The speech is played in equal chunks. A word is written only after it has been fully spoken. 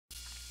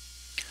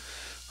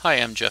Hi,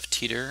 I'm Jeff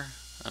Teeter.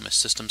 I'm a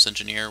systems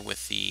engineer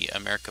with the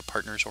America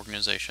Partners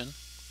Organization.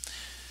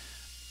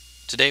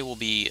 Today we'll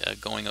be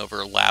going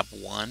over Lab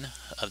 1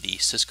 of the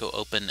Cisco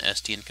Open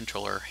SDN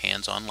Controller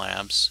hands-on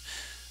labs.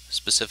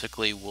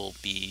 Specifically, we'll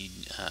be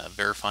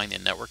verifying the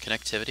network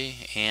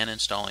connectivity and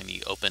installing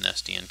the Open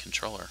SDN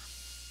controller.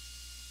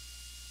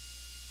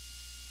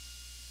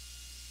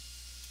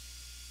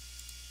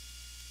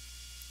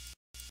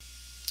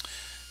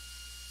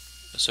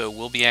 So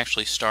we'll be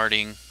actually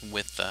starting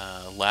with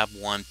Lab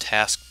 1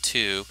 Task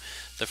 2.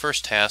 The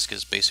first task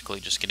is basically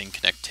just getting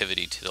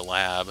connectivity to the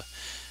lab,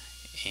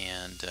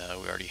 and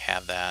we already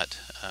have that.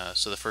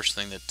 So the first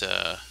thing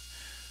that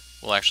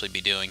we'll actually be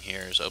doing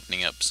here is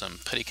opening up some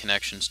PuTTY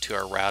connections to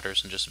our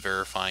routers and just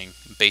verifying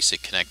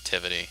basic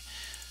connectivity.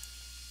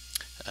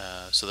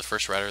 So the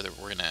first router that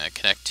we're going to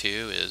connect to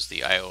is the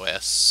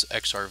iOS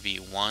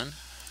XRV1.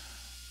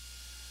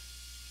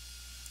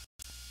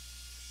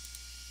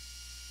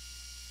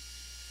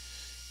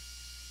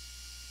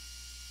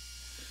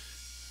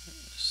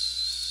 Let's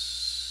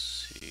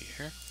see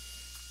here.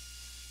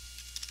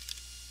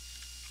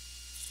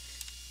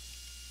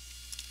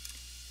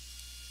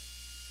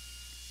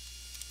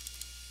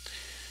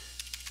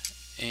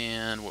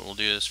 And what we'll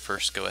do is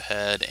first go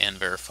ahead and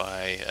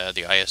verify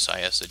the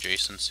ISIS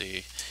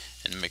adjacency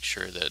and make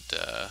sure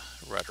that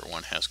router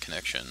 1 has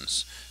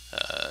connections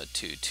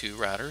to two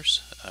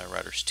routers,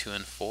 routers 2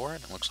 and 4.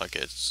 And it looks like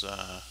it's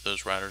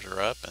those routers are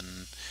up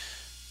and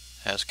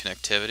has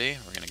connectivity.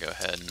 We're going to go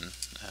ahead and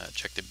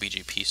check the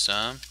BGP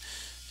sum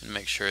and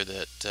make sure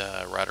that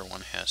router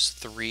 1 has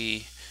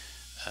 3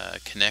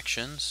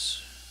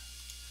 connections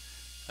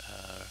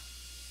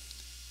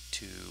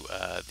to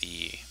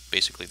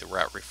basically the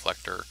route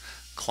reflector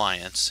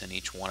clients, and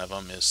each one of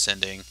them is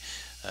sending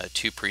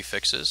 2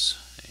 prefixes,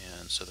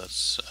 and so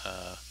that's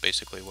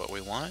basically what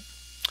we want.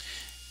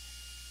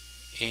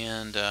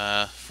 And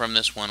from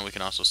this one we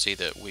can also see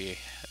that we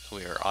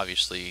are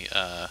obviously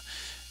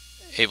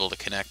able to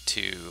connect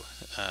to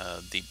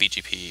the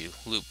BGP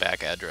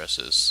loopback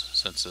addresses,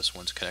 since this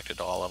one's connected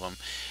to all of them.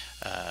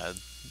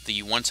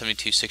 The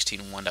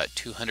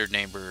 172.16.1.200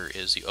 neighbor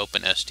is the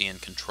Open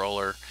SDN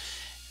controller.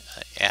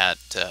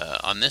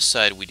 On this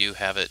side we do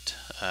have it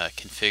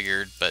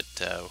configured,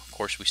 but of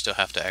course we still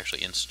have to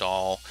actually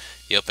install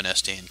the Open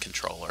SDN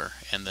controller,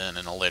 and then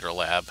in a later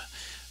lab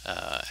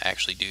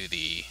actually do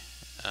the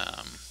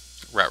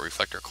route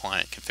reflector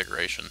client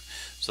configuration.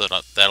 So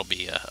that'll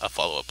be a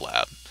follow-up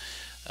lab.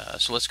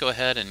 So let's go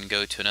ahead and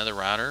go to another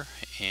router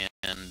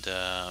and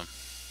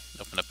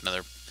open up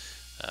another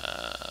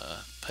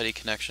PuTTY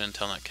connection,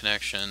 telnet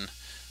connection.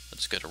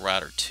 Let's go to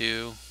router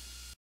 2.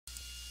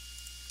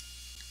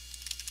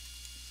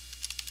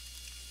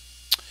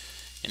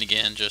 And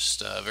again,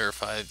 just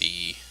verify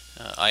the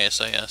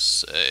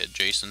ISIS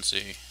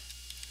adjacency.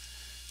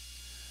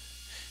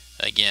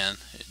 Again,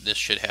 this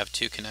should have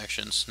 2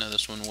 connections. Now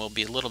this one will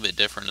be a little bit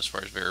different as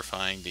far as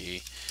verifying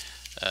the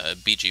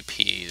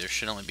BGP. There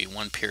should only be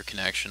 1 peer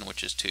connection,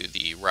 which is to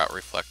the route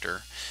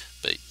reflector,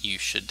 but you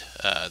should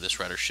this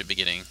router should be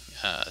getting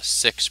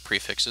 6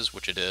 prefixes,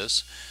 which it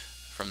is,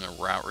 from the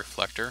route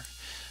reflector.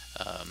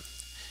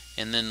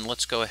 And then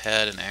let's go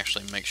ahead and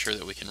actually make sure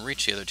that we can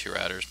reach the other 2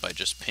 routers by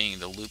just pinging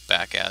the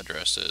loopback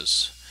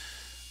addresses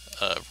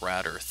of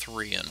router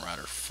 3 and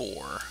router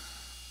 4.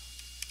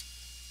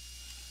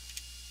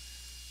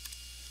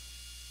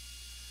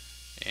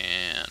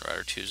 And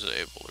router 2 is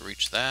able to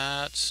reach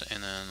that,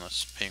 and then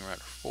let's ping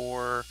router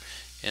 4,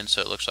 and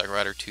so it looks like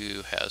router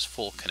 2 has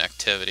full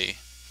connectivity.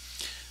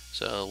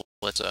 So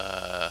let's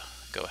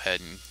go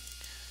ahead and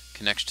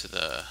connect to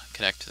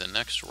the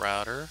next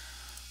router,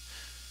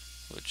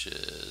 which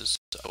is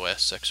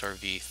OS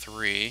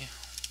XRV3.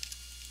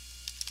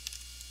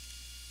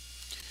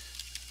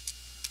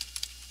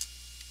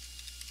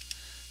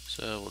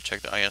 So we'll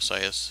check the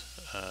ISIS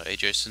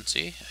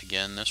adjacency.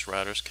 Again, this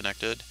router is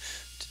connected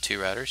to 2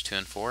 routers, 2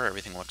 and 4.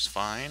 Everything looks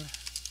fine.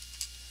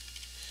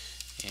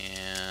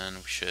 And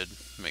we should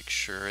make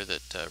sure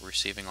that we're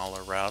receiving all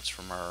our routes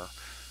from our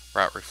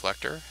route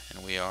reflector,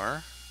 and we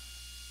are.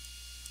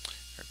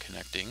 We're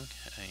connecting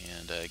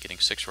and getting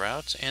 6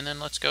 routes. And then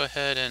let's go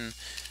ahead and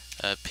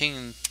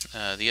ping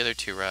the other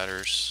 2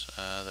 routers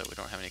that we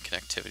don't have any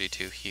connectivity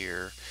to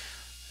here,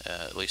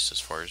 at least as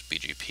far as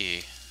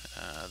BGP.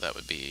 That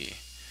would be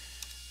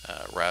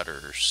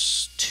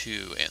routers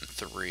 2 and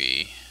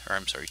 3, or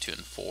I'm sorry, 2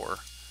 and 4.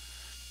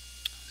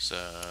 So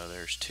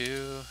there's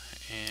 2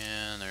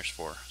 and there's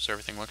 4. So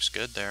everything looks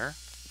good there.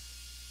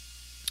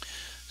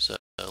 So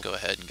I'll go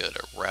ahead and go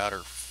to router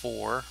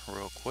 4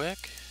 real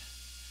quick.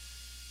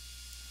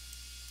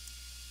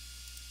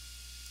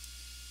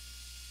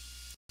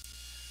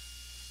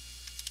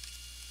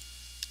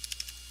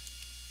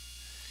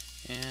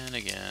 And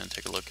again,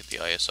 take a look at the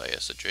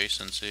ISIS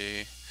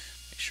adjacency.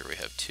 Make sure we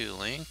have 2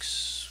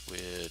 links,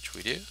 which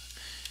we do.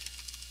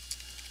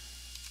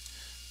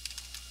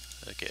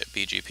 Look at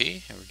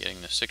BGP, and we're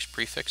getting the 6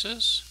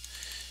 prefixes.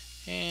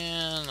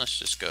 And let's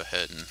just go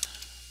ahead and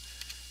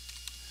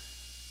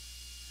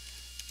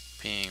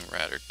ping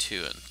router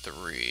 2 and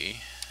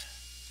 3.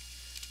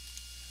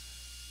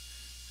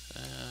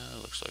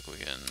 Looks like we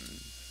can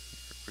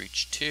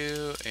reach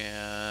 2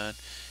 and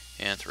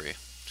 3.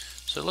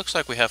 So it looks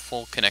like we have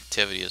full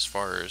connectivity as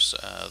far as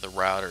the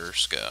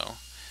routers go,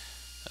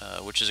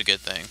 which is a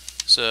good thing.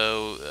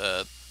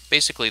 So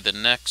basically the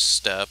next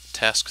step,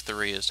 task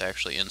 3, is to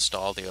actually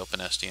install the Open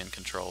SDN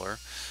controller.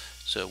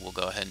 So we'll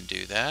go ahead and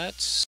do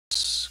that.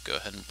 Let's go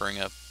ahead and bring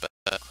up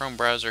Chrome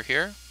browser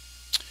here,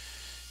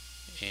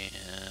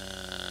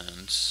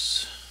 and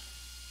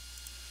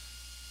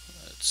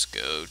let's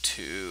go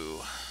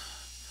to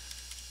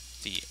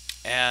the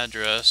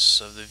address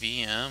of the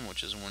VM,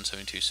 which is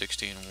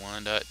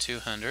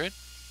 172.16.1.200.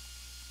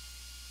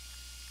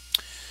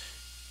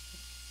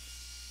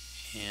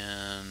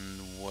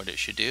 And what it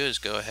should do is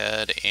go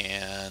ahead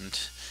and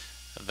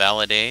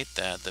validate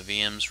that the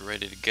VM's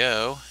ready to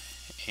go.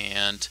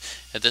 And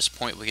at this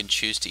point we can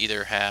choose to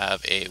either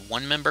have a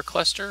one-member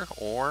cluster,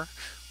 or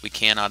we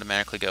can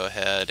automatically go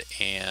ahead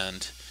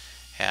and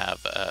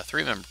have a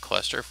three-member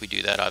cluster. If we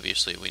do that,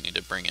 obviously we need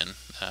to bring in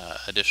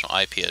additional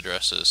IP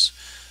addresses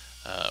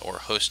or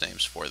host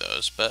names for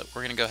those, but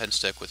we're going to go ahead and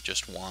stick with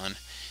just one,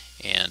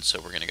 and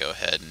so we're going to go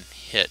ahead and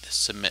hit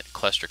Submit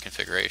Cluster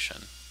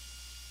Configuration.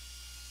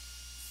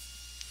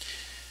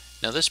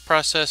 Now this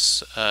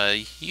process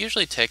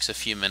usually takes a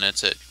few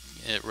minutes. It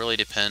really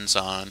depends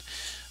on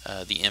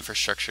the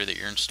infrastructure that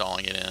you're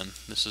installing it in.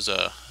 This is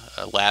a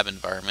lab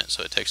environment,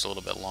 so it takes a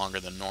little bit longer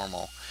than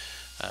normal.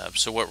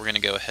 So what we're going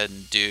to go ahead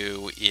and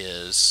do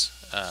is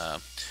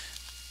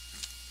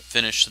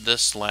finish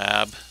this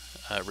lab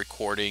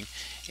recording,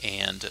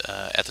 and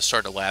at the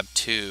start of lab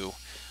 2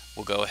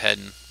 we'll go ahead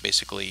and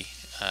basically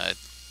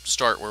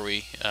start where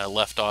we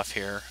left off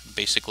here.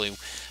 Basically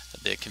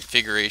the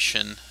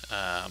configuration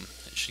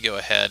should go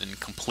ahead and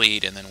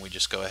complete, and then we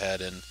just go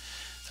ahead and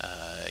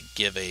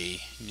give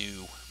a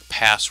new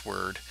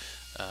password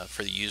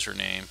for the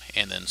username,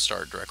 and then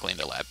start directly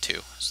into lab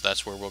 2. So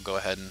that's where we'll go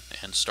ahead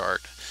and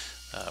start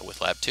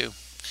with lab 2.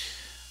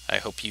 I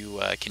hope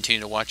you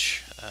continue to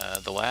watch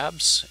the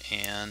labs,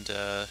 and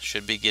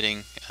should be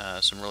getting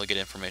some really good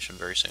information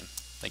very soon.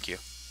 Thank you.